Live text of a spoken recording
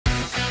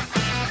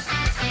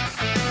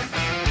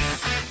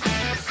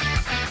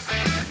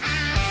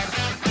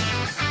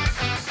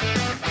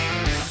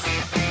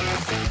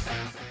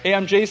Hey,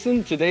 I'm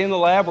Jason. Today in the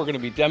lab, we're going to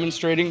be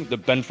demonstrating the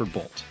Benford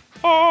Bolt.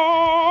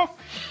 All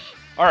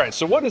right,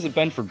 so what is a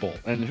Benford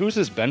Bolt? And who's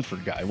this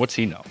Benford guy? What's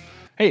he know?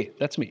 Hey,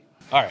 that's me.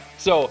 All right,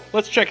 so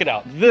let's check it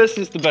out. This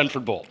is the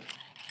Benford Bolt.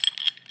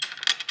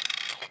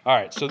 All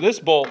right, so this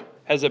bolt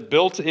has a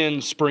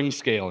built-in spring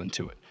scale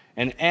into it.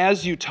 And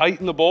as you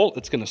tighten the bolt,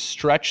 it's going to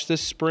stretch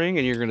this spring,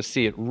 and you're going to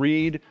see it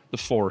read the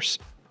force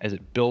as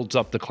it builds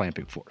up the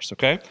clamping force,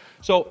 okay?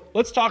 So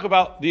let's talk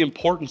about the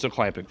importance of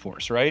clamping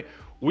force, right?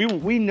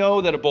 We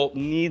know that a bolt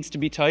needs to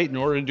be tight in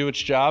order to do its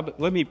job.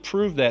 Let me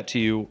prove that to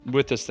you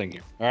with this thing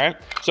here, all right?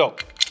 So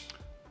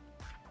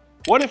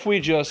what if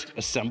we just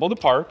assemble the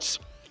parts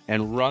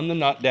and run the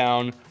nut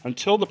down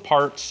until the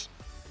parts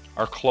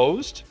are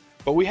closed,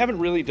 but we haven't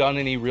really done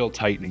any real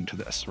tightening to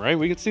this, right?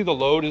 We can see the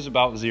load is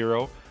about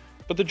 0,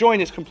 but the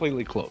joint is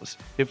completely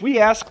closed. If we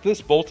ask this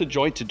bolted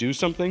joint to do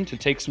something, to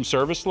take some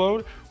service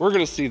load, we're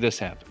gonna see this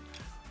happen.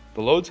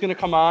 The load's gonna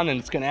come on and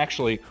it's gonna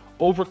actually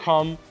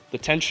overcome the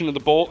tension of the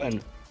bolt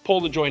and pull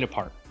the joint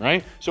apart,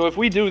 right? So if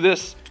we do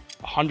this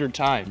 100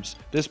 times,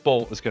 this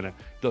bolt is gonna,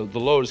 the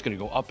load is gonna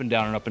go up and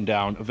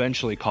down,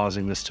 eventually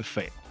causing this to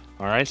fail,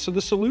 all right? So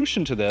the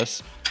solution to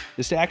this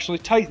is to actually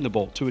tighten the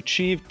bolt, to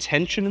achieve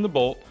tension in the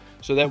bolt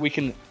so that we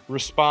can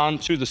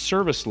respond to the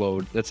service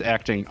load that's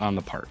acting on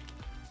the part,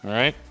 all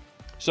right?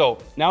 So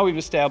now we've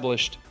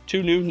established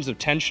 2 newtons of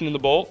tension in the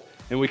bolt,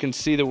 and we can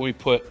see that when we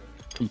put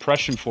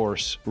compression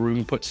force, or when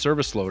we put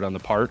service load on the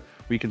part,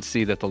 we can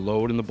see that the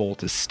load in the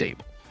bolt is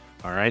stable.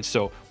 All right,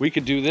 so we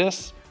could do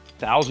this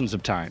thousands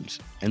of times,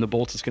 and the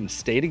bolt is gonna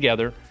stay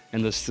together,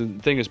 and this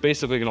thing is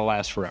basically gonna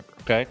last forever,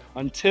 okay?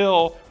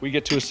 Until we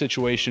get to a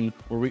situation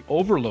where we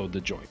overload the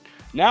joint.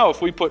 Now,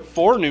 if we put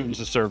 4 newtons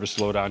of service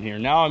load on here,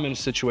 now I'm in a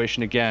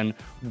situation again,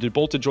 the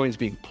bolted joint is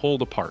being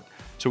pulled apart.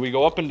 So we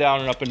go up and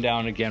down,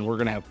 again, we're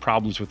gonna have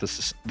problems with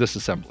this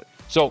assembly.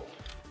 So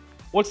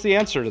what's the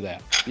answer to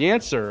that? The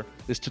answer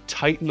is to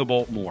tighten the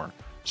bolt more.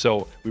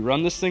 So we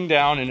run this thing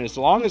down, and as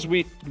long as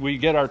we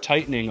get our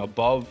tightening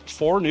above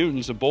 4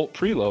 newtons of bolt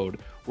preload,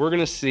 we're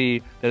gonna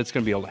see that it's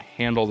gonna be able to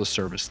handle the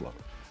service load.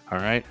 All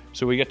right,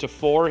 so we get to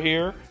 4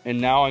 here, and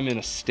now I'm in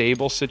a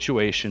stable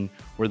situation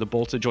where the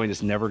bolted joint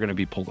is never gonna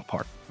be pulled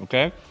apart,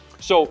 okay?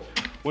 So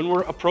when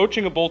we're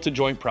approaching a bolted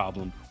joint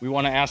problem, we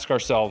wanna ask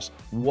ourselves,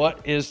 what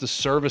is the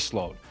service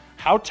load?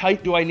 How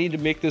tight do I need to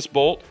make this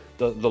bolt?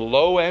 The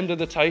low end of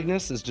the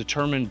tightness is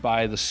determined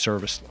by the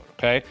service load,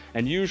 okay?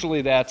 And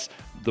usually that's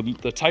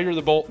the tighter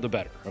the bolt, the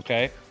better,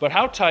 okay? But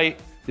how tight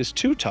is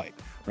too tight,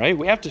 right?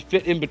 We have to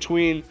fit in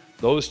between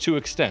those 2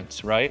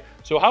 extents, right?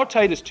 So how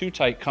tight is too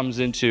tight comes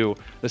into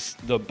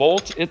the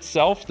bolt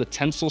itself, the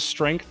tensile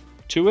strength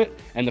to it,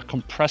 and the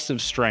compressive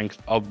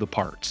strength of the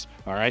parts.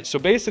 All right, so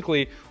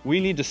basically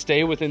we need to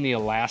stay within the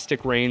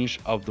elastic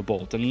range of the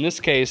bolt. And in this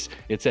case,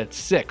 it's at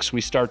 6.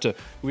 We start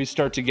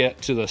to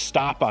get to the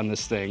stop on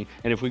this thing.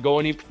 And if we go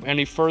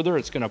any further,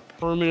 it's gonna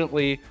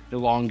permanently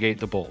elongate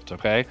the bolt,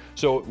 okay?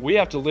 So we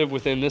have to live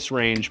within this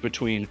range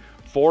between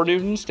 4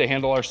 newtons to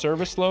handle our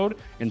service load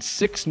and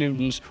 6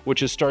 newtons,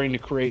 which is starting to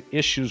create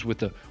issues with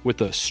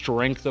the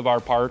strength of our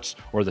parts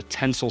or the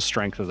tensile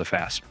strength of the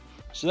fastener.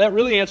 So that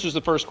really answers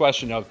the first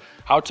question of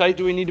how tight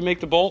do we need to make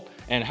the bolt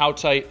and how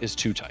tight is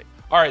too tight.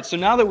 All right, so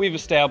now that we've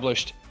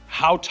established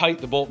how tight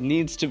the bolt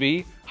needs to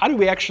be, how do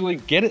we actually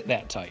get it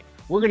that tight?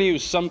 We're gonna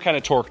use some kind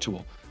of torque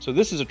tool. So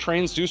this is a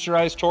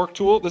transducerized torque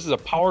tool. This is a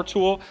power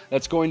tool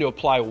that's going to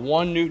apply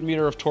 1 Newton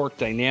meter of torque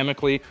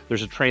dynamically.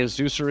 There's a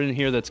transducer in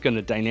here that's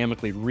gonna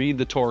dynamically read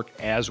the torque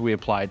as we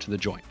apply it to the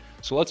joint.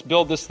 So let's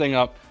build this thing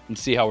up and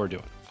see how we're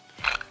doing.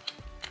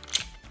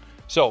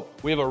 So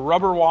we have a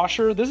rubber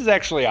washer. This is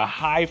actually a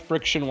high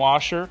friction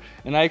washer,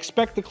 and I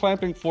expect the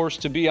clamping force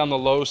to be on the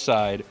low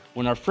side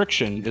when our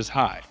friction is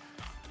high.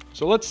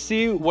 So let's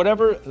see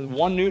whatever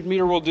 1 Newton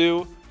meter will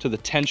do to the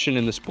tension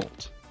in this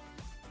bolt.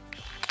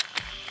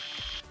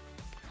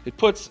 It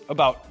puts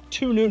about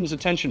 2 newtons of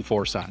tension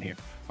force on here,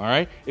 all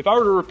right? If I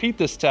were to repeat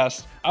this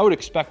test, I would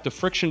expect the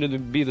friction to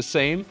be the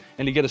same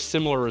and to get a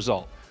similar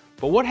result.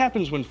 But what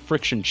happens when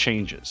friction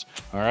changes,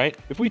 all right?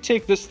 If we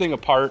take this thing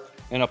apart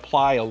and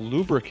apply a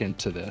lubricant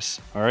to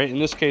this, all right? In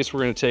this case, we're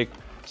gonna take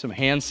some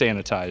hand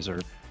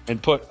sanitizer and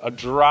put a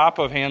drop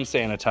of hand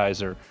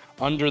sanitizer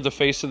under the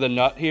face of the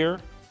nut here.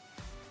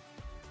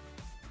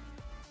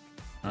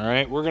 All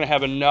right, we're gonna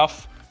have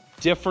enough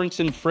difference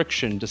in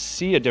friction to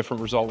see a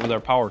different result with our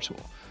power tool.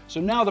 So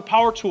now the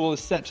power tool is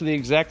set to the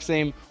exact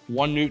same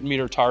 1 Newton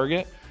meter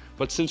target,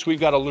 but since we've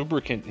got a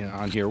lubricant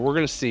on here, we're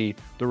gonna see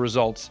the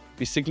results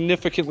be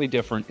significantly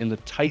different in the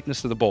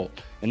tightness of the bolt.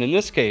 And in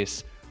this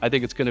case, I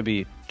think it's gonna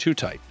be too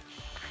tight.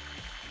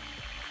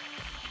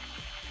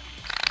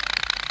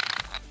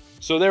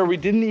 So there, we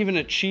didn't even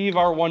achieve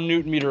our 1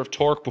 Newton meter of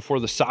torque before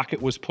the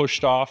socket was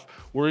pushed off.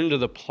 We're into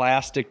the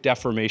plastic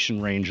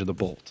deformation range of the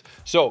bolt.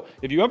 So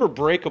if you ever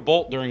break a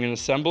bolt during an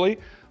assembly,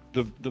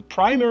 the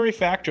primary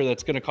factor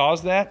that's gonna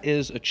cause that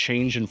is a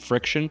change in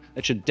friction.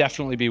 That should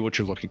definitely be what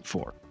you're looking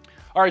for.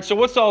 All right, so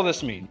what's all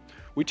this mean?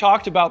 We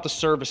talked about the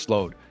service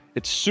load.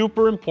 It's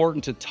super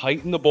important to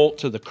tighten the bolt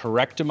to the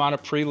correct amount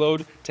of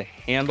preload to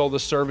handle the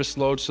service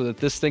load so that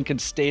this thing can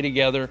stay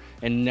together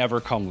and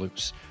never come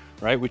loose,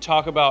 right? We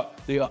talk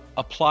about the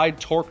applied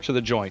torque to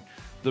the joint.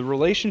 The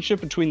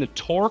relationship between the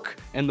torque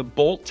and the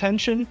bolt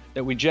tension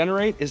that we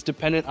generate is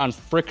dependent on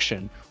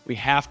friction. We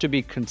have to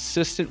be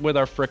consistent with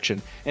our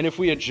friction. And if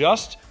we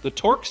adjust the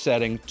torque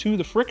setting to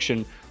the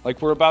friction,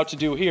 like we're about to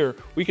do here,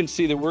 we can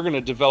see that we're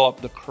gonna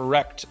develop the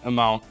correct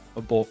amount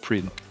of bolt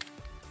preload.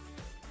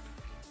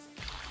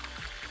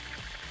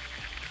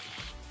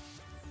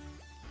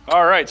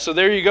 All right, so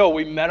there you go.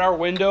 We met our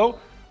window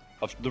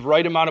of the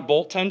right amount of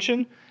bolt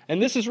tension. And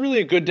this is really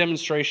a good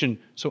demonstration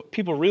so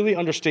people really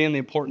understand the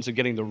importance of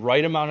getting the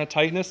right amount of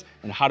tightness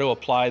and how to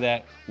apply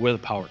that with a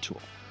power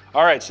tool.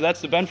 All right, so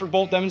that's the Benford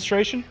Bolt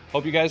demonstration.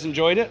 Hope you guys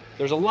enjoyed it.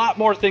 There's a lot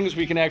more things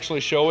we can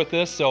actually show with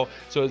this, so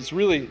it's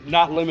really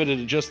not limited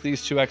to just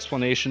these two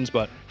explanations,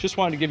 but just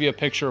wanted to give you a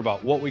picture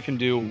about what we can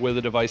do with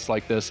a device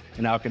like this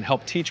and how it can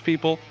help teach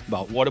people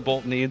about what a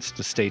bolt needs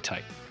to stay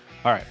tight.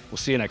 All right, we'll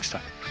see you next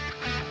time.